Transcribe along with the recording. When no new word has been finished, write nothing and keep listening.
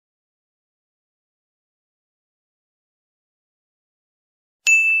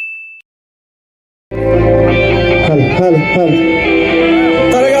হ্যাঁ,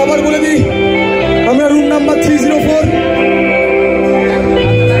 তার আগে আবার বলে দিই, আমরা রুম নাম্বার 304,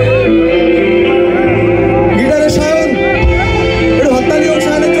 গিটারে সায়ন, একটু হাততালি হোক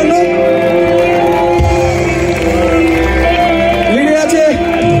সায়নের জন্য। লিডে আছে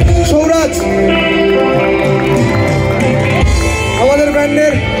সৌরাজ, আমাদের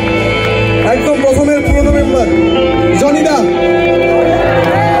ব্যান্ডের একদম প্রথমের পুরনো মেম্বার জনিদা।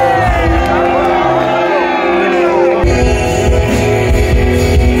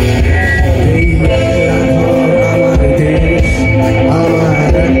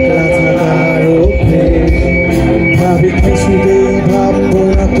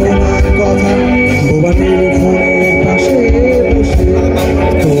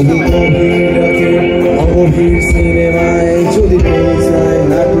 সিনেমায় যদি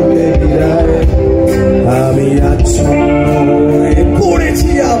আমি আচ্ছন্ন হয়ে পড়েছি,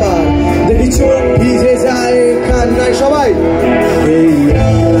 আবার দেখি চোখ ভিজে যায় কান্নায় সবাই। এই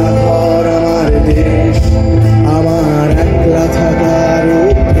একলা ঘর আমার দেশ, আমার একলা থাকার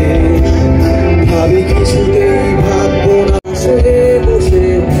অভ্যেস, ভাবি কিছুতেই ভাববো না বসে বসে,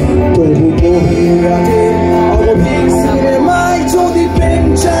 তবু গভীর রাতে অগভীর সিনেমায় যদি প্রেম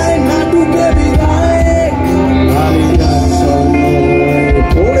চায় নাটুকে বিদায়। আমি আচ্ছন্ন হয়ে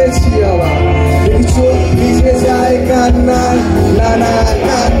পড়েছি, আবার চোখ ভিজে যায় কান্নায়। না না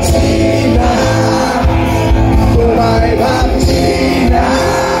কাঁদছি না, তোমায় ভাবছি না,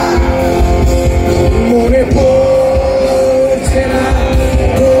 মনে পড়ছে না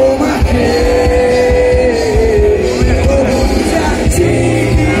তোমাকে। যাচ্ছি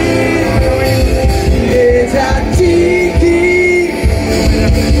যাচ্ছি কি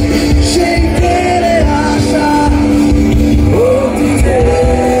সেই কেড়ে আসা অতীতে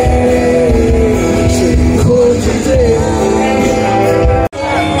খোঁজতে।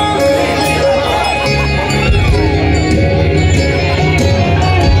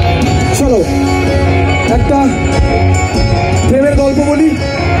 চলো একটা প্রেমের গল্প বলি,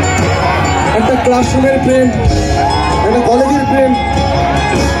 একটা ক্লাসরুমের প্রেম, একটা কলেজের প্রেম,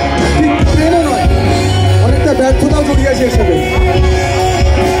 ঠিক প্রেমও নয়, অনেকটা ব্যর্থতাও জড়িয়ে আছে এর সাথে।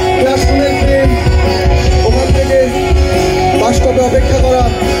 ক্লাসরুমের প্রেম, ওখান থেকে বাস স্টপে অপেক্ষা করা,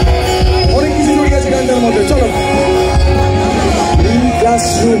 অনেক কিছু জড়িয়ে আছে গানটার মধ্যে। চলো।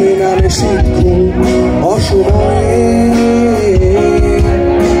 ক্লাসরুমে নামে শিক্ষক অসময়ে,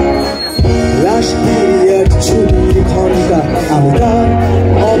 লাস্ট পিরিয়ড ছুটির ঘন্টা আমরা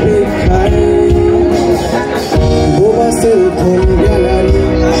অপেক্ষায়, বোবা সেলফোন গ্যালারি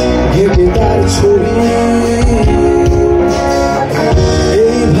ঘেটে তার ছবি,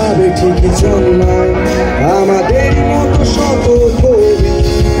 এইভাবে ঠিকই জন্মায় আমাদের মতো শত কবি।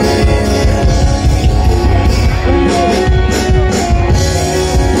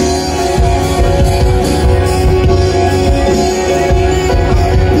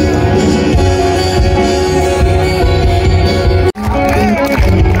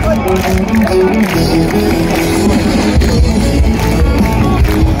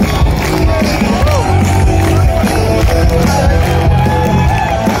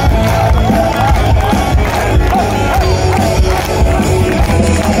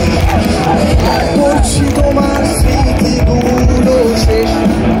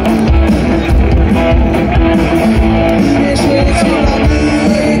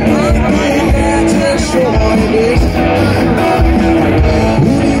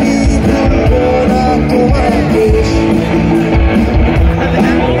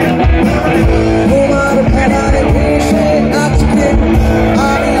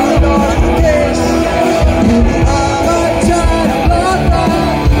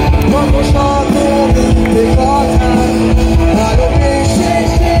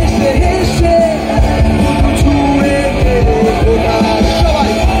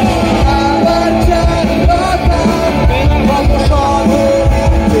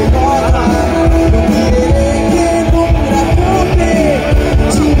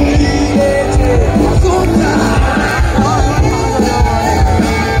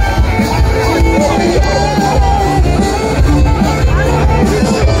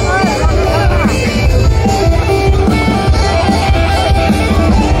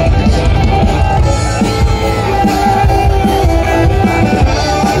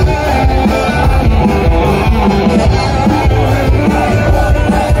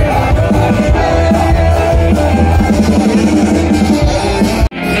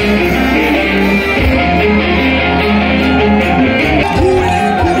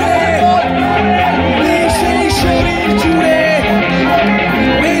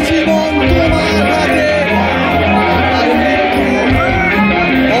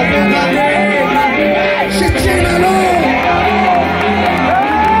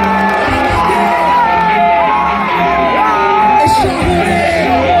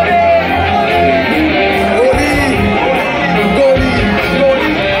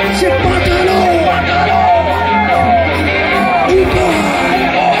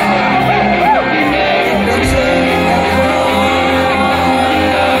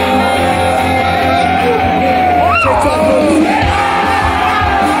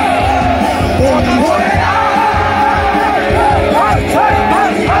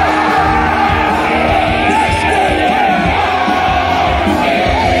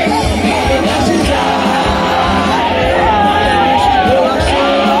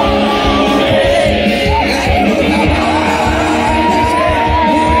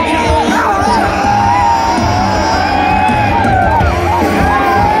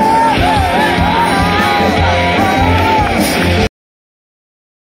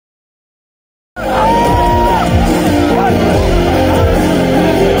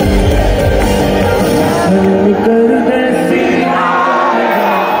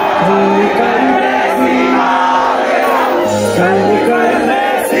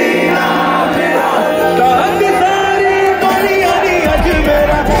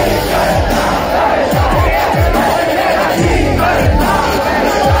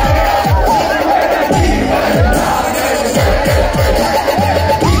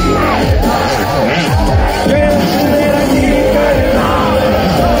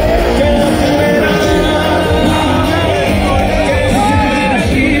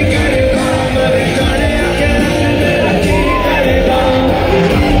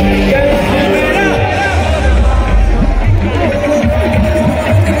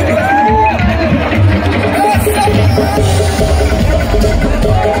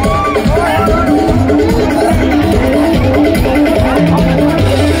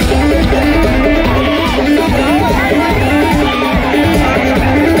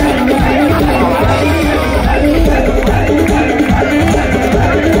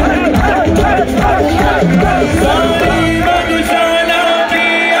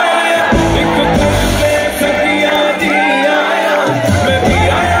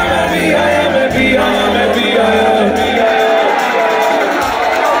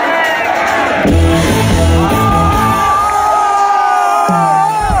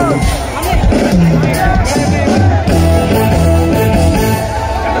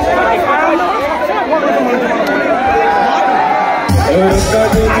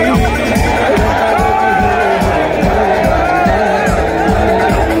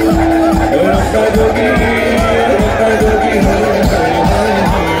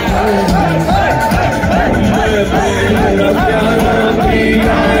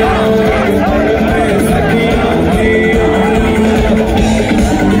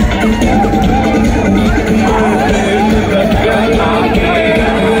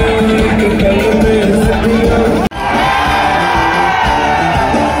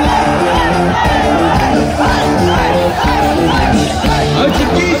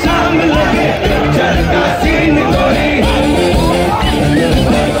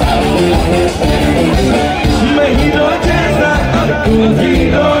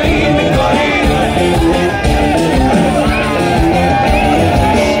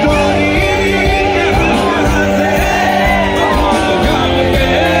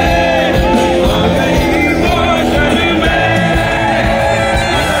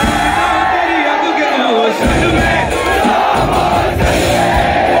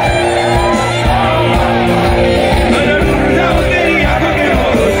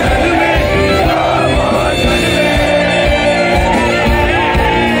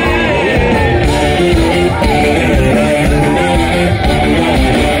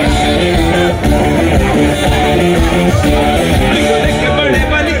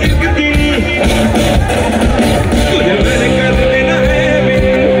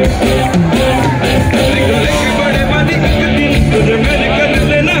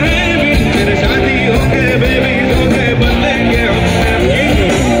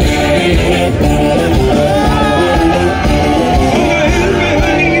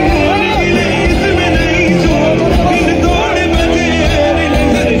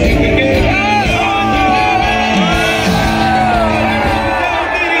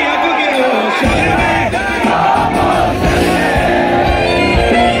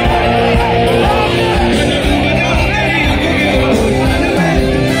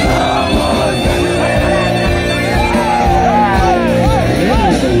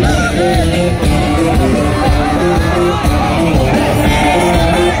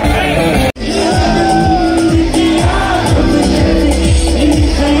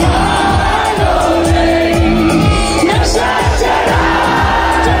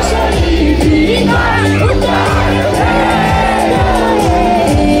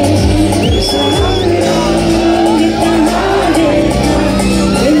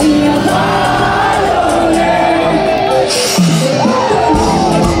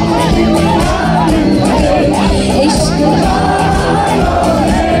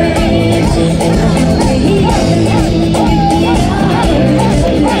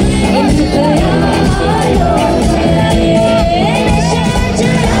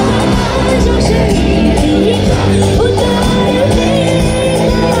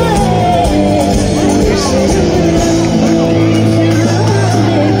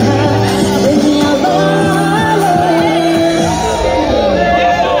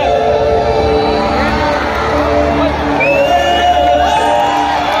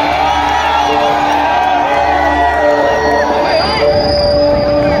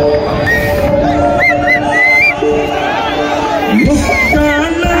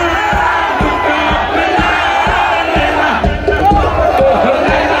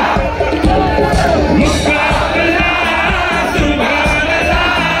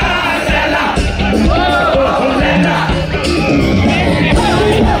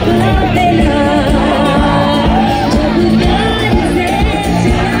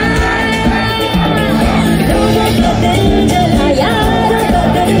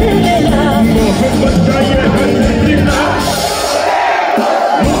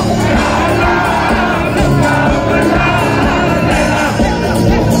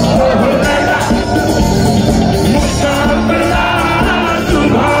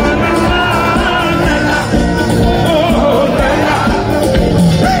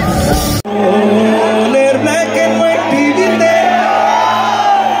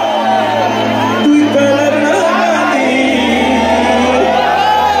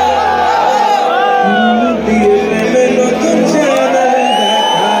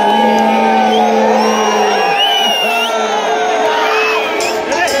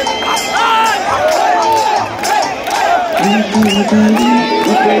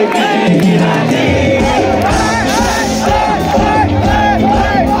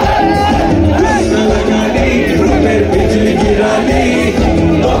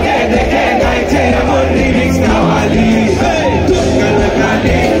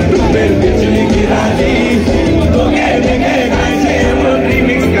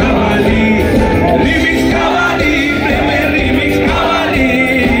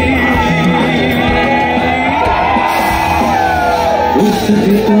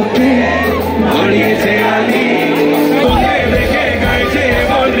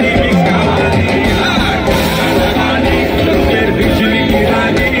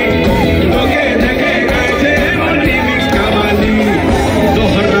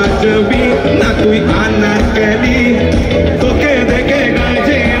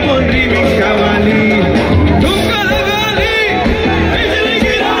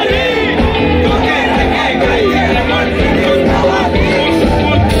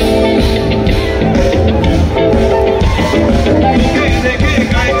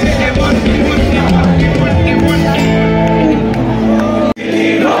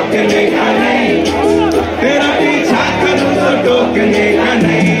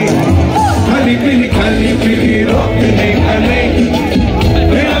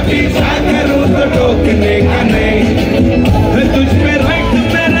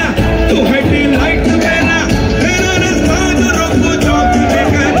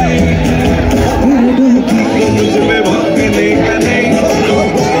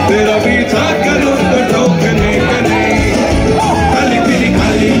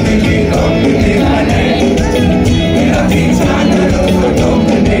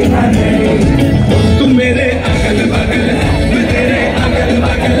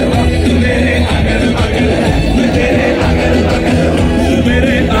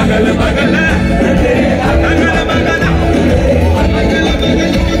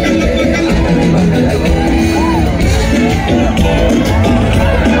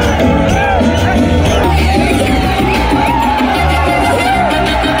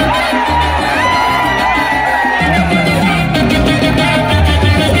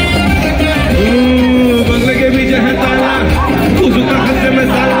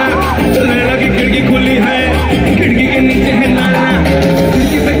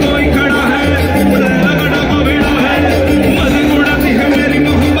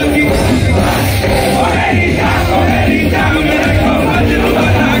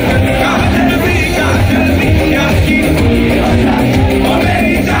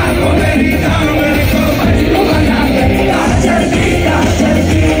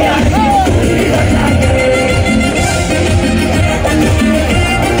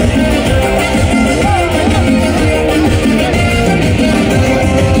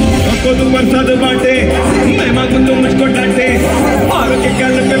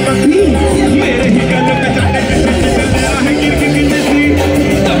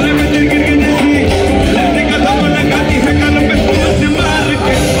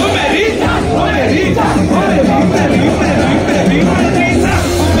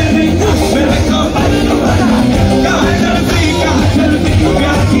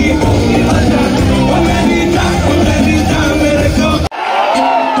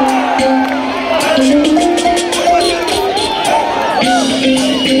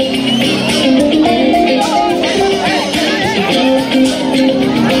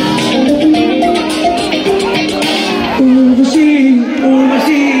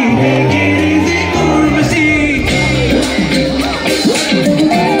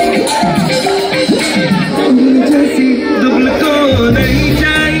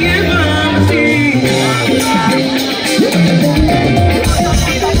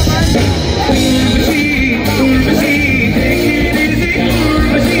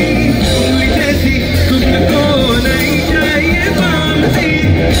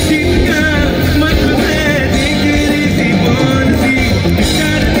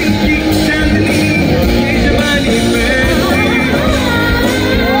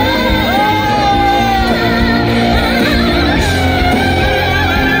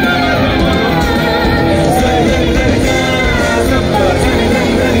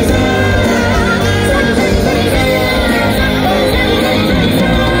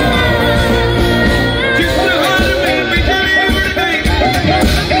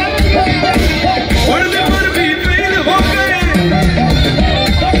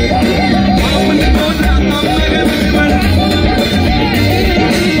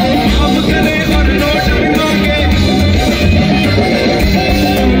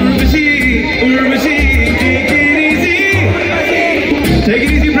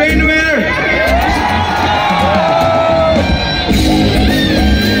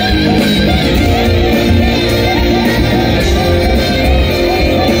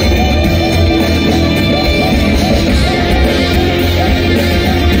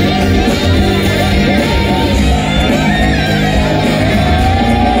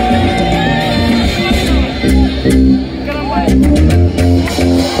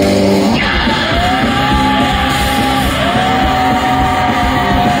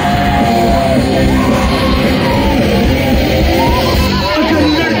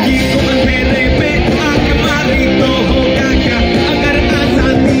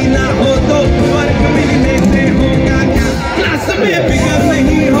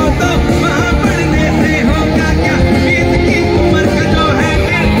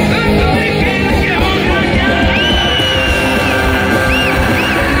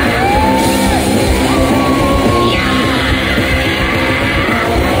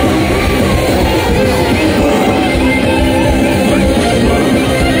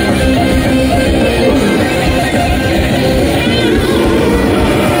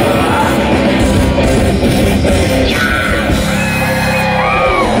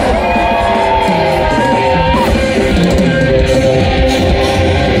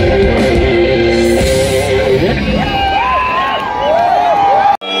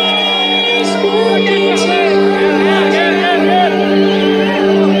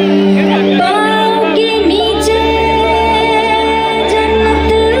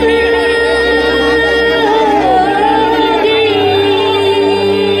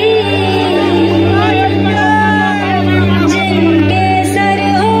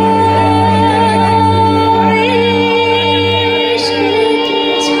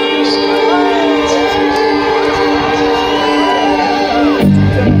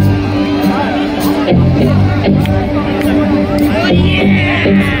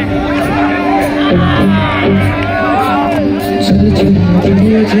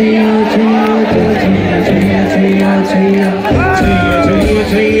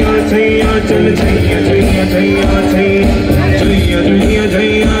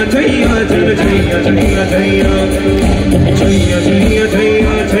 छैया छैया छैया छैया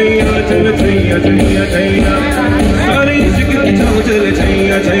छैया छैया चल छैया छैया छैया सारे इश्क की छाँव चल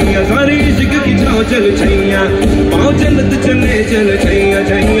छैया छैया सारे इश्क की छाँव चल छैया पाँव जन्नत चले चल छैया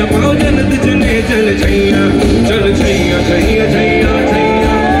छैया पाँव जन्नत चले चल छैया चल छैया छैया छैया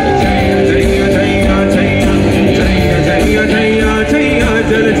छैया छैया छैया छैया छैया छैया छैया छैया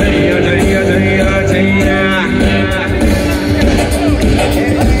चल छैया छैया छैया छैया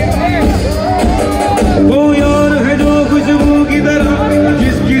कोई और है जो खुशबू की तरह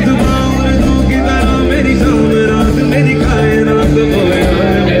जिसकी जुबान उर्दू की तरह मेरी शाम रात मेरी कायनात वो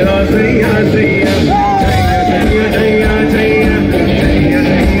यार मेरा सैया सैया सैया सैया सैया सैया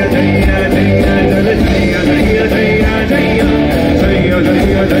सैया सैया सैया चल सैया सैया सैया सैया सैया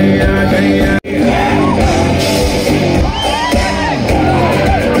सैया सैया सैया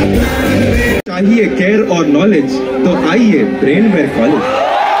चाहिए केयर और नॉलेज तो आइए ब्रेनवेयर कॉलेज।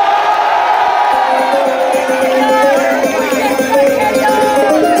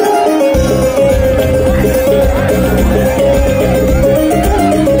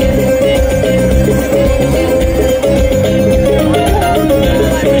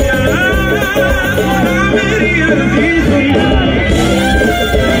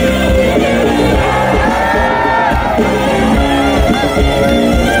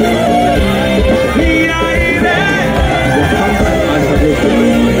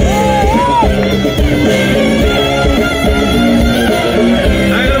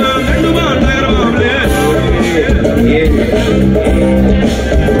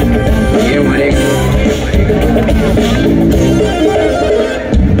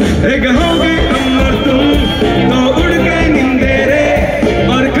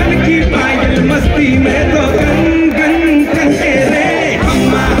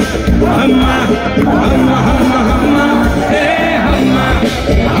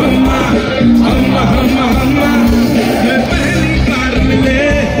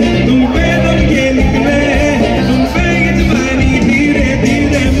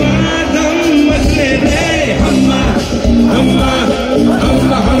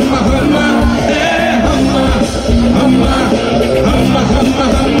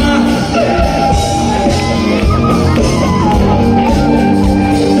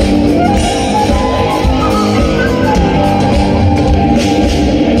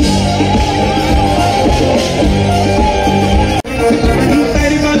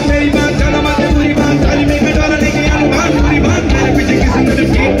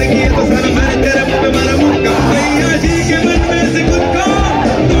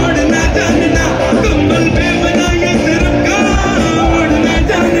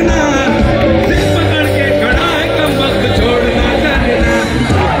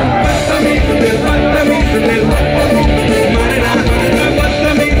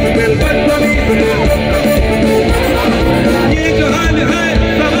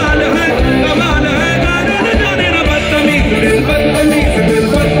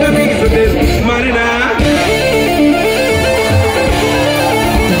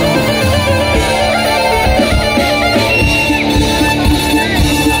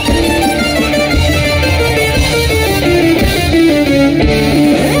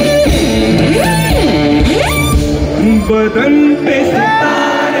 बदन पे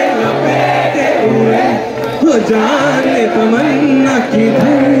सितारे लपेटे हुए हो जाने तमन्ना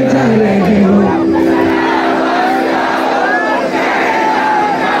किधर जा रही हो।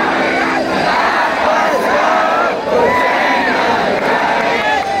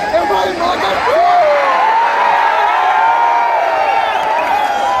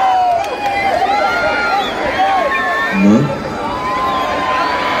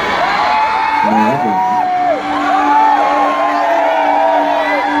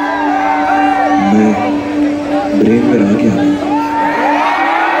 ब्रेन में आ गया।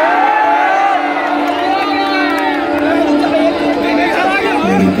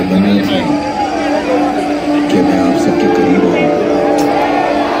 मेरी तमन्ना थी कि मैं आप सबके करीब आऊं,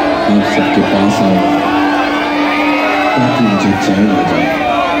 आप सबके पास आऊं ताकि मुझे चैन आ जाए,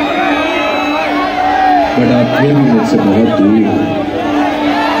 बट आप फिर भी मुझसे बहुत दूर हो।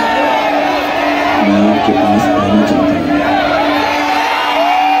 मैं आपके पास आना चाहता हूँ।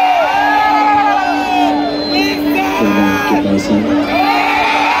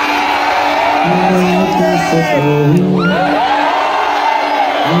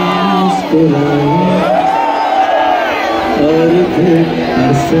 और फिर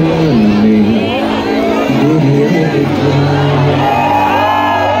आसमान में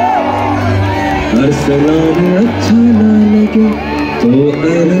हर सलाम अच्छा ना लगे तो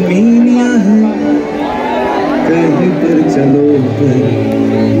अर्मीनिया है, कहीं पर चलो पर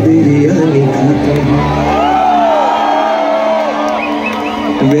बिरयानी खाते हैं।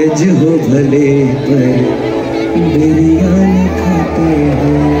 वेज हो भले पर बिरयानी खाते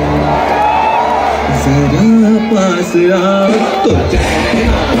हो। जरा पास आओ तो चैन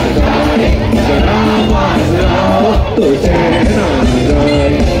आ जाए, जरा पास आओ तो चैन आ जाए।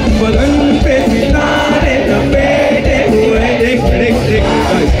 बदन पे सितारे लपेटे हुए, देख देख देख।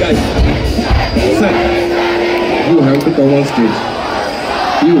 guys sir, you have to come on stage.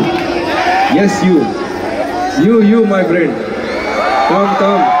 You, yes you my friend,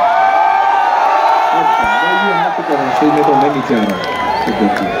 come. You have to come on stage, मैं तो मैं नीचे आ रहा हूँ।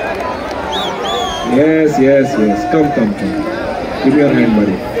 Yes, come. Give me your hand,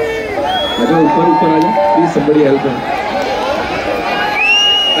 buddy. आजा ऊपर आजा, please somebody help me.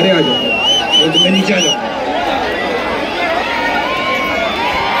 अरे आ जाओ, मैं नीचे आ जाऊँ।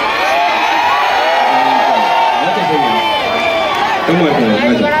 कम आ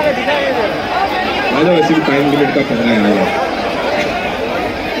जाओ, वैसे भी 5 मिनट का पकड़ा है। आ जाओ,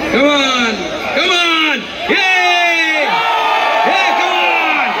 come on,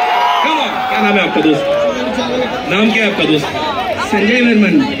 क्या नाम है आपका दोस्त? नाम क्या है आपका दोस्त? संजय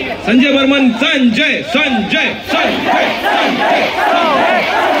वर्मन। संजय वर्मन।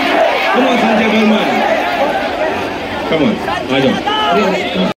 कम ऑन, आ जाओ।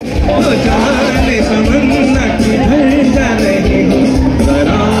 समन्ना किधर जा रही हो,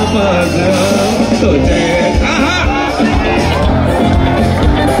 जरा पास आओ तो चैन आ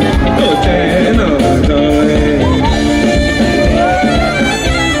जाए।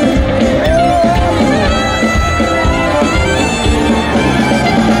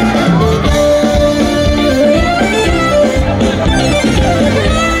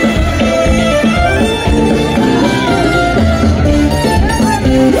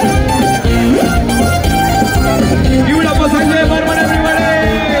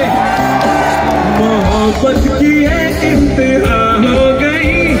 मोहब्बत की इंतहा हो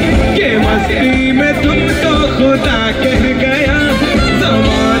गई कि मस्ती में तुम तो खुदा कह गया।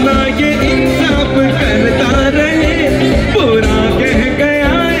 ज़माना ये इंसाफ करता रहे, बुरा कह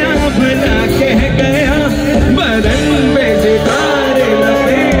गया या भला कह गया। बदन पे सितारे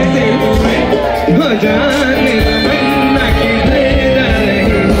लपेटे हुए, हो जाने तमन्ना किधर जा रही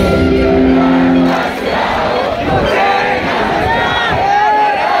हो।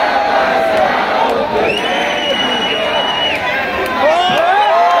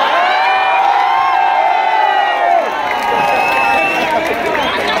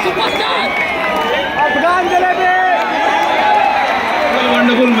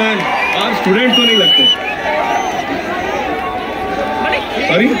 Wonderful man. आप स्टूडेंट तो नहीं लगते?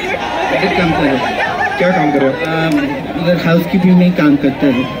 सॉरी, काम कर रहे हो? क्या काम कर रहे हो? उधर हाउस कीपिंग में काम करते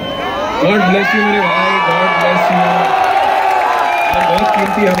हैं। गॉड ब्लेस यू मेरे भाई, गॉड ब्लेस यू। बहुत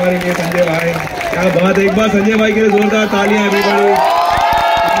कीमती हमारे लिए संजय भाई, क्या बात है। एक बार संजय भाई के लिए जोरदार तालियां everybody.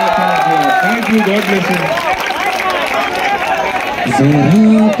 Thank you, God bless you.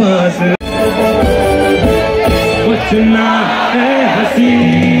 जरा पास बचना है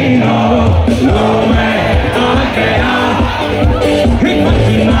हसीनों, लो मैं आ गया।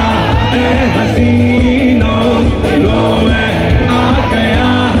 बचना है हसीनों, लो मैं आ गया।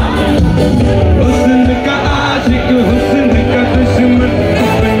 हुस्न का आशिक, हुस्न का दुश्मन,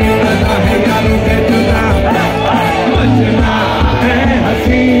 अपनी अदा है यारों से जुदा। बचना है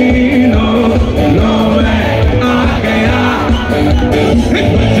हसीनों, लो मैं आ गया।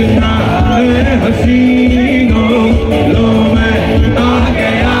 बचना है हसीनों, लो मैं आ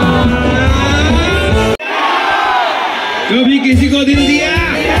गया।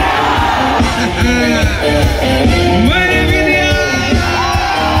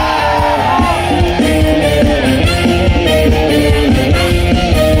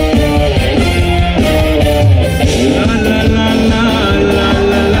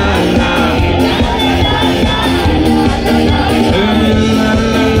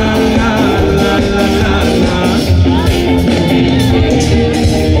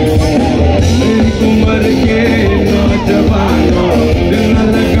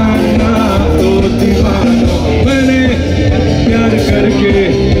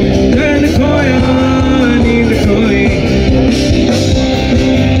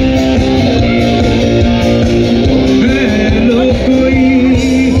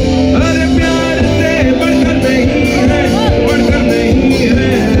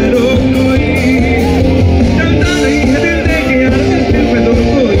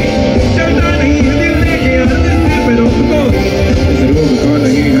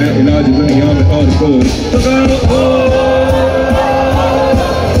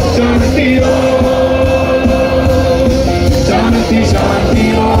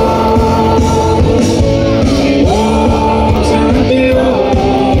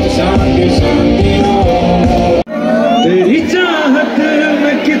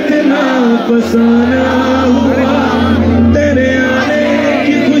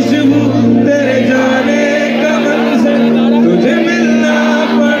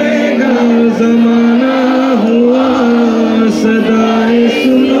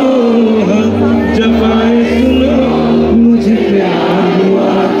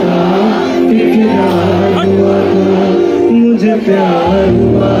 प्यार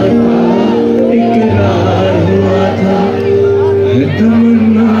हुआ था, इकरार हुआ था, है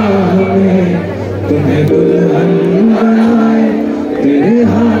तमन्ना हमें तुम्हें दुल्हन बनाए, तेरे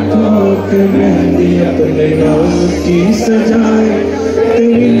हाथों पे मेहंदी अपने नाम की सजाए,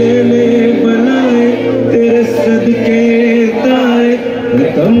 तेरी लेले बनाए, तेरे सदके दाए, है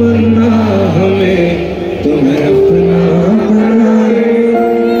तमन्ना हमें तुम्हें अपना बनाए।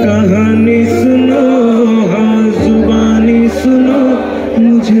 कहानी सुनो, हाँ जुबानी सुनो,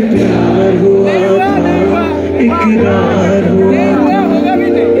 मुझे प्यार हुआ था, इकरार हुआ था।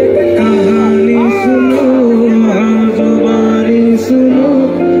 कहानी सुनो, हाँ जुबानी सुनो,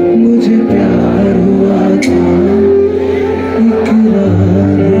 मुझे प्यार हुआ था,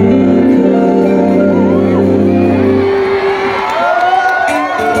 इकरार हुआ था।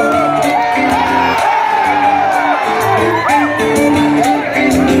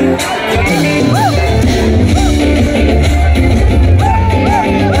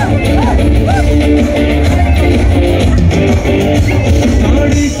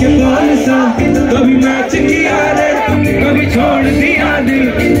 साड़ी के बाल सा कभी मैच किया रे, कभी छोड़ दिया दिल,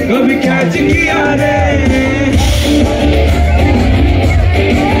 कभी कैच किया रे।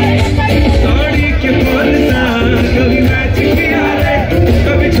 साड़ी के बाल सा कभी मैच किया रे,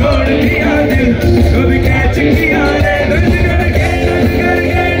 कभी छोड़ दिया दिल, कभी कैच किया रे। दर्द करके दर्द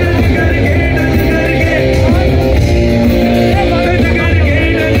करके दर्द करके दर्द करके दर्द करके दर्द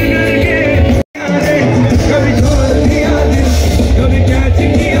करके कभी छोड़ दिया दिल, कभी कैच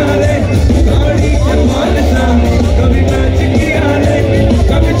किया रे। साड़ी के बाल सा कभी मैच किया रे,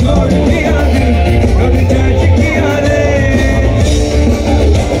 कभी छोड़ दिया दिल, कभी catch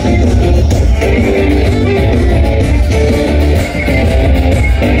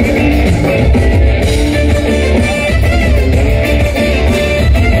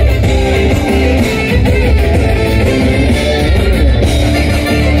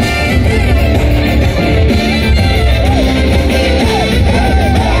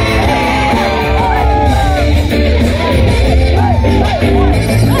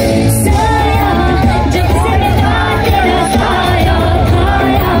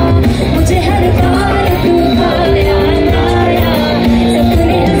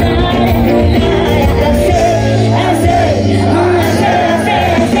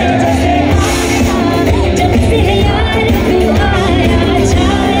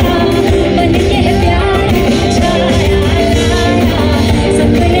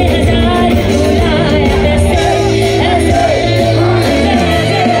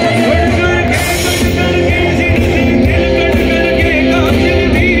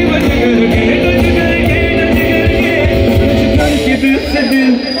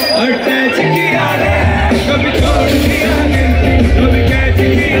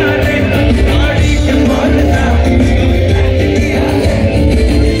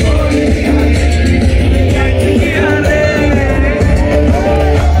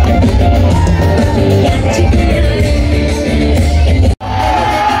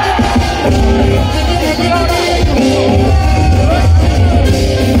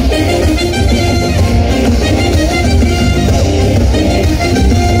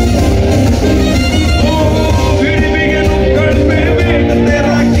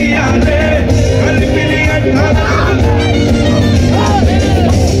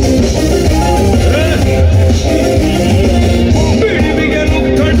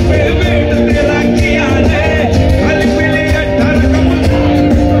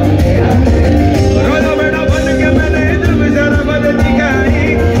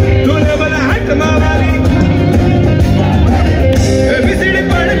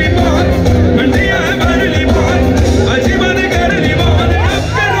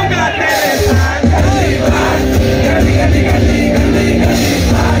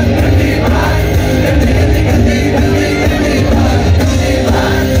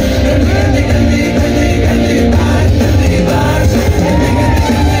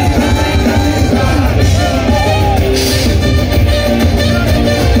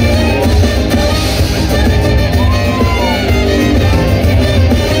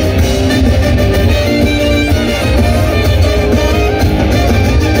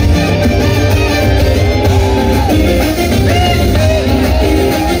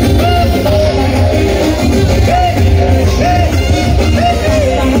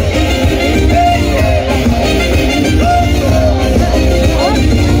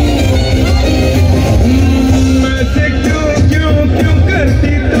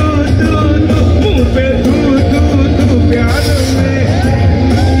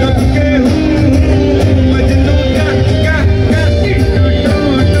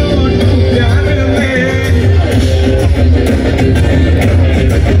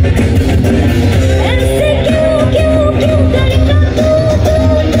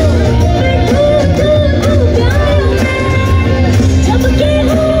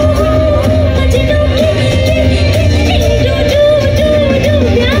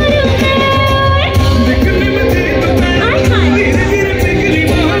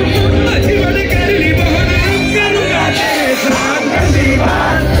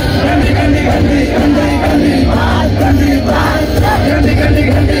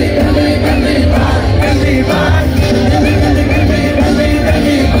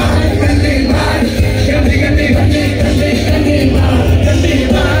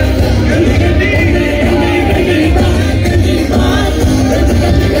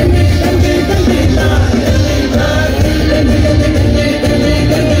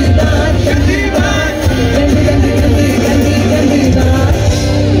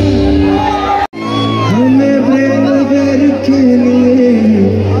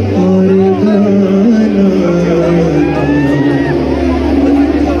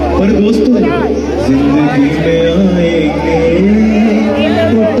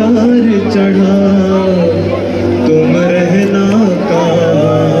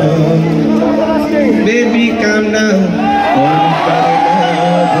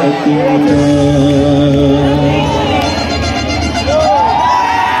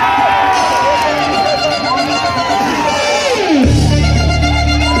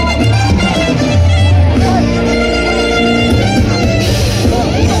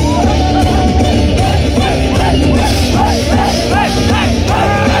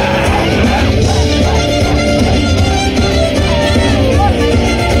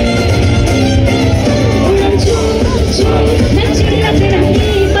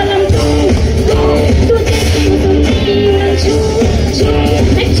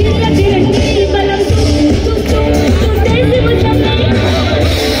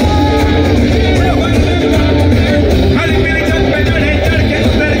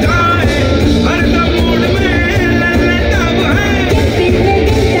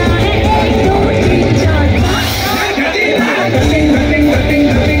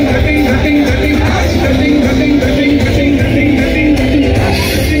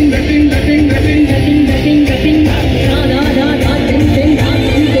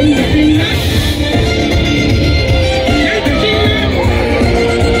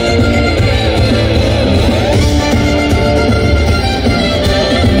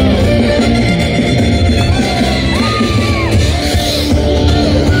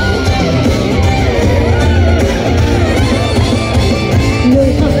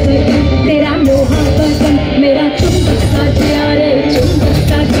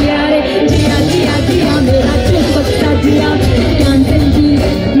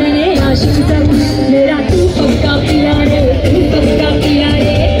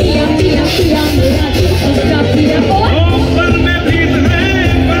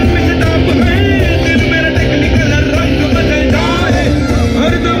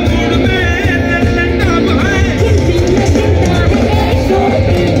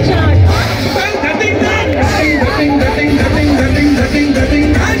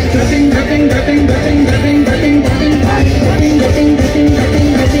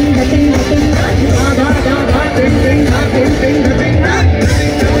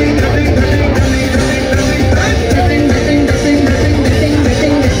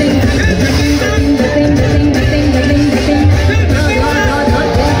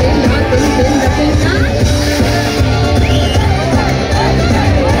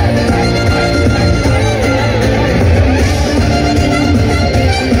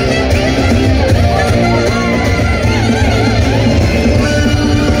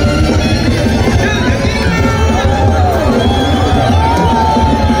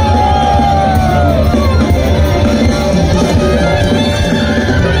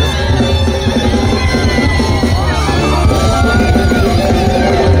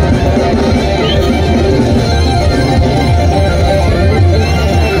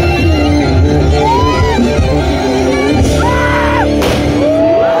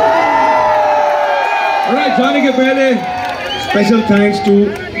special thanks to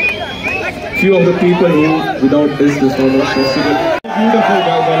few of the people who, without this was not possible. Beautiful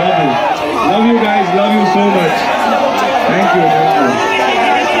guys, I love you. Love you guys, love you so much. Thank you, thank you.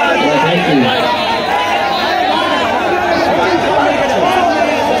 Yeah, thank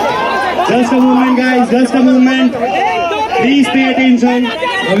you. Just a moment, guys, just a moment. Please pay attention.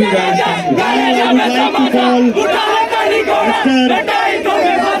 Love you guys, thank you.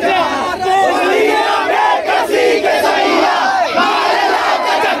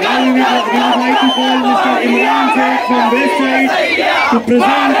 Now I would like to call Mr. Imran Sheikh from West Side to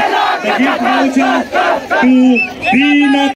present the gift voucher to D-2.